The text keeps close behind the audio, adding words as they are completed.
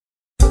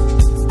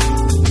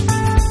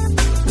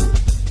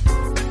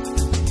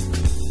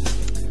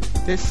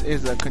This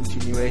is a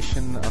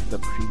continuation of the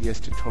previous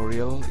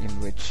tutorial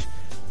in which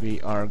we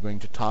are going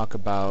to talk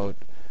about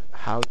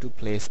how to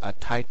place a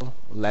title,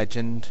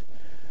 legend,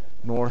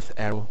 north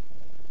arrow,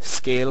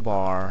 scale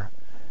bar,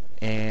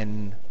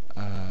 and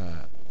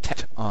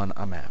text on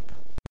a map.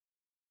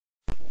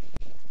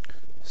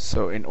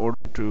 So in order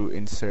to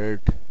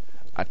insert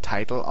a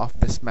title of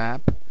this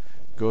map,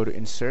 go to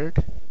Insert,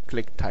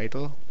 click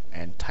Title,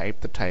 and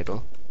type the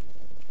title.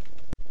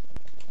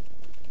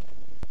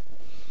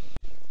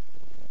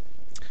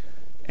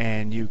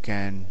 And you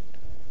can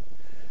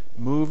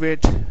move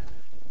it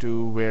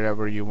to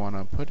wherever you want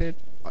to put it,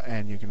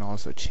 and you can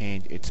also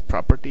change its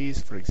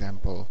properties, for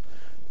example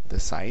the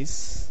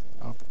size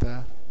of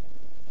the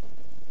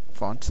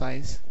font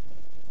size,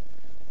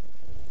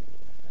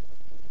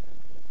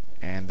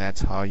 and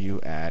that's how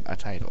you add a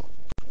title.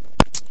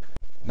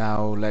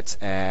 Now let's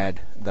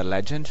add the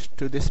legend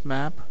to this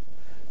map.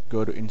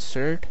 Go to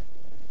Insert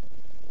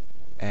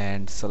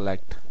and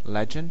select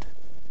Legend.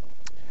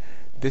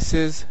 This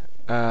is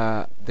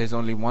there's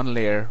only one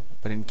layer,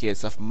 but in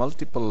case of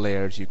multiple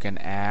layers you can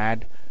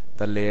add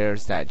the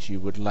layers that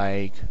you would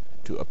like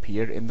to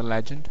appear in the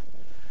legend.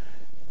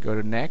 Go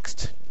to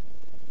Next.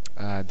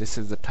 This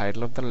is the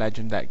title of the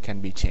legend that can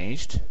be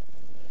changed.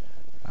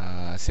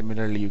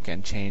 Similarly, you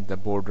can change the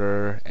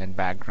border and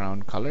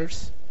background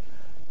colors,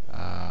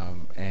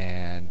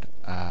 and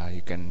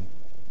you can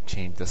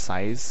change the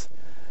size,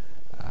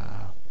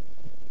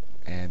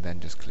 and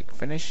then just click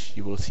Finish.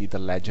 You will see the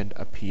legend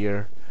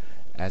appear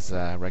as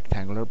a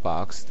rectangular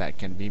box that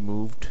can be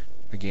moved.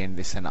 Again,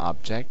 this is an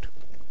object,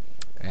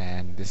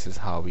 and this is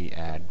how we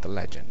add the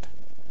legend.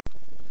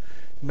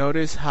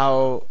 Notice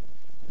how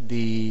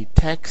the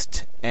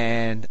text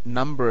and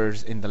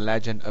numbers in the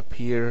legend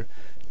appear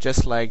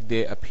just like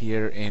they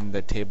appear in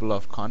the table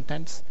of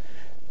contents,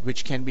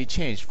 which can be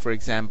changed. For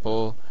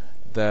example,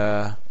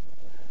 the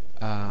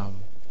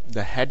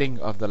heading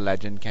of the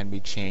legend can be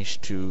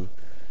changed to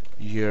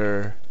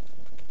 "You're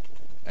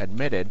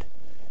admitted,"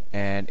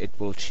 and it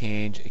will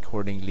change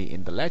accordingly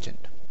in the legend.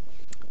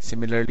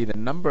 Similarly, the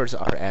numbers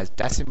are as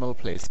decimal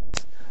places,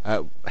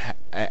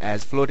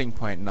 as floating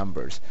point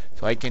numbers.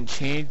 So I can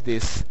change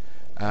this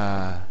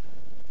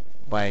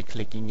by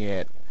clicking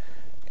it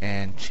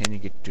and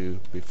changing it to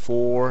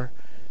before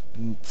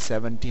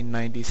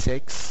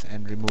 1796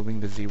 and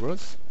removing the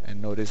zeros,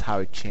 and notice how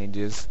it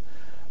changes.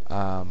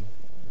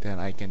 Then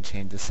I can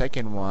change the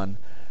second one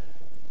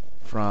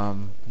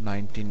from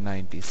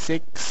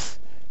 1996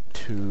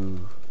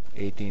 to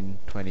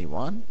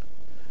 1821,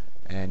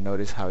 and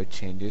notice how it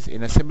changes.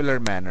 In a similar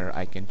manner,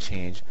 I can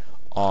change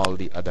all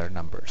the other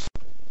numbers.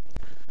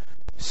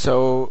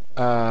 So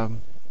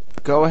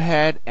go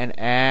ahead and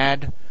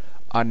add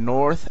a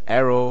north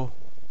arrow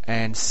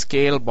and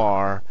scale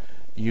bar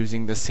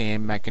using the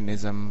same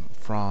mechanism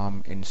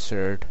from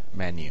Insert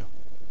menu.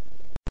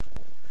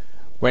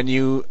 When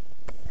you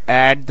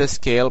add the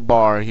scale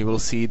bar, you will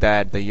see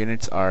that the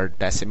units are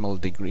decimal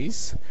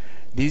degrees.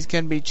 These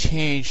can be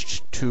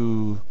changed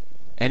to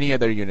any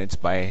other units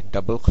by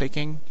double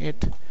clicking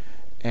it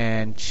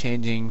and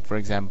changing. For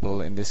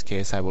example, in this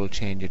case I will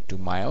change it to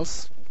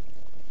miles,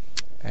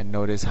 and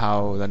notice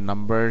how the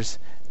numbers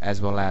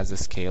as well as the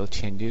scale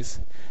changes.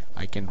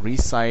 I can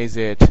resize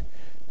it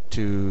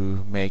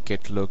to make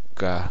it look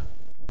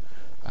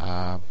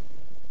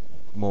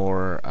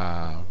more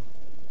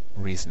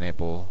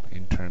reasonable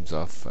in terms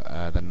of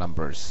the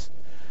numbers.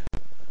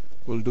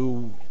 We'll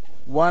do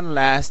one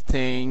last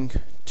thing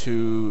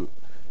to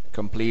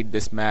complete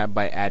this map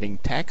by adding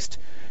text.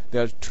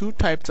 There are two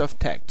types of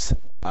text.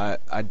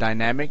 A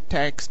dynamic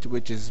text,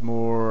 which is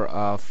more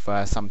of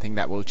something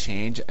that will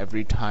change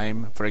every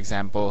time. For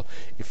example,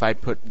 if I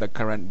put the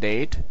current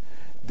date,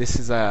 this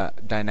is a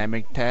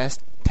dynamic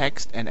text,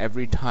 and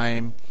every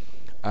time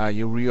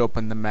you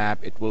reopen the map,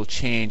 it will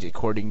change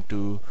according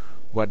to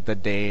what the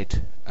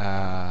date,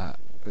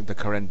 the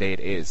current date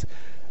is.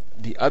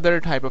 The other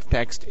type of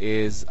text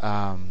is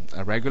a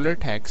regular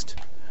text,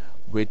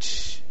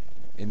 which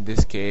in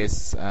this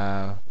case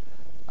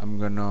I'm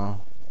gonna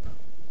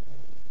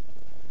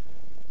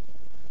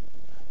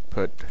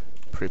put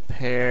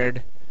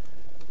prepared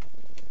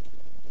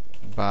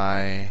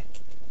by,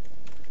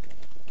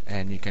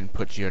 and you can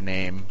put your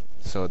name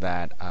so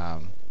that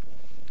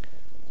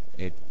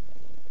it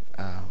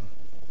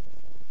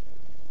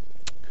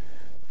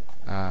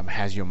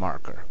has your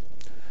marker.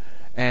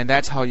 And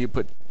that's how you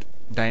put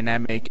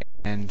dynamic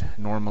and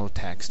normal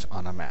text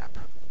on a map.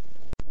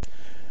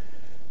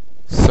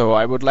 So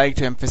I would like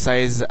to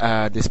emphasize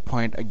this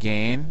point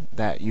again,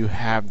 that you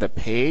have the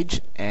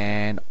page,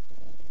 and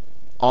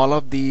all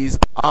of these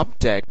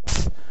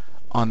objects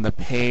on the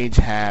page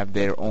have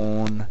their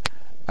own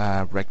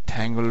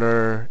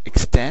rectangular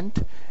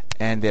extent,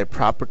 and their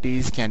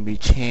properties can be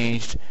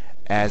changed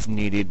as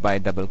needed by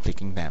double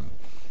clicking them.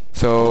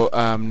 So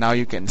now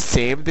you can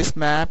save this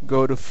map.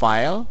 Go to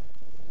File,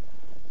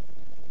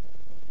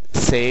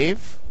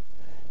 Save,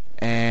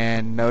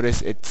 and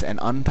notice it's an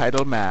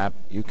untitled map.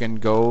 You can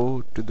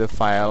go to the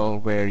file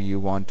where you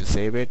want to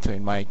save it. So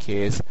in my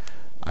case,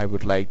 I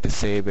would like to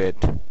save it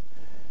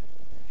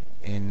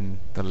in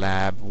the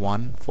lab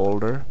 1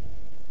 folder,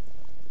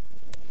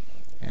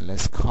 and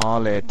let's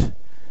call it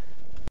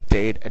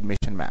date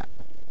admission map.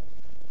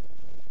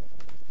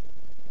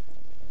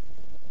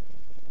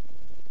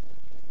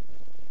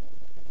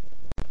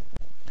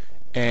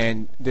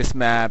 And this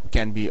map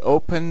can be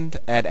opened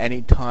at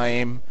any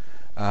time.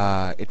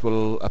 It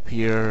will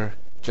appear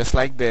just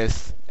like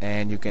this,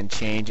 and you can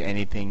change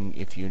anything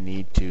if you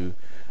need to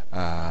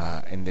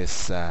in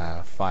this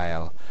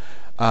file.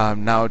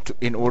 Now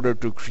in order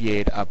to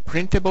create a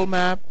printable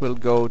map, we'll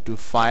go to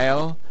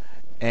File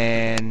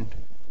and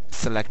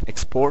select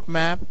Export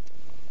Map.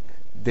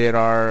 There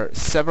are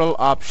several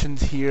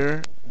options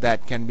here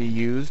that can be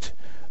used.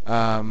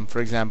 For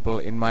example,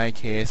 in my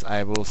case,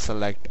 I will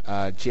select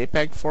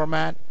JPEG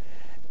format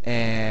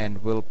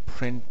and will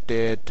print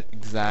it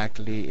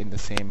exactly in the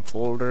same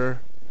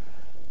folder,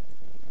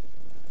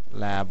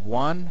 lab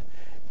 1,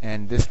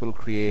 and this will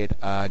create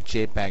a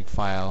JPEG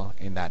file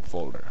in that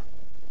folder.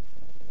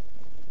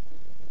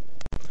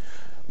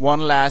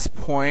 One last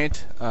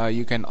point,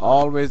 you can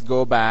always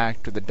go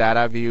back to the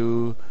data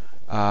view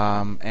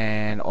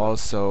and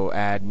also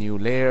add new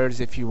layers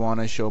if you want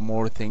to show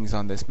more things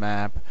on this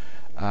map.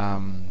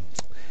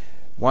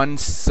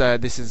 Once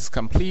this is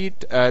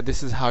complete,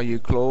 this is how you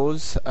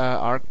close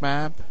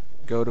Arcmap.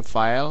 Go to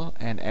File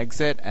and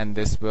Exit, and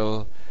this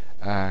will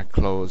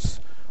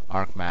close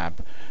Arcmap.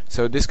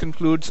 So this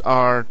concludes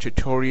our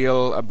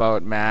tutorial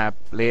about map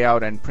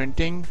layout and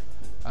printing.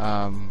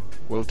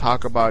 We'll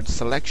talk about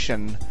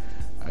selection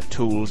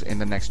tools in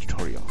the next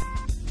tutorial.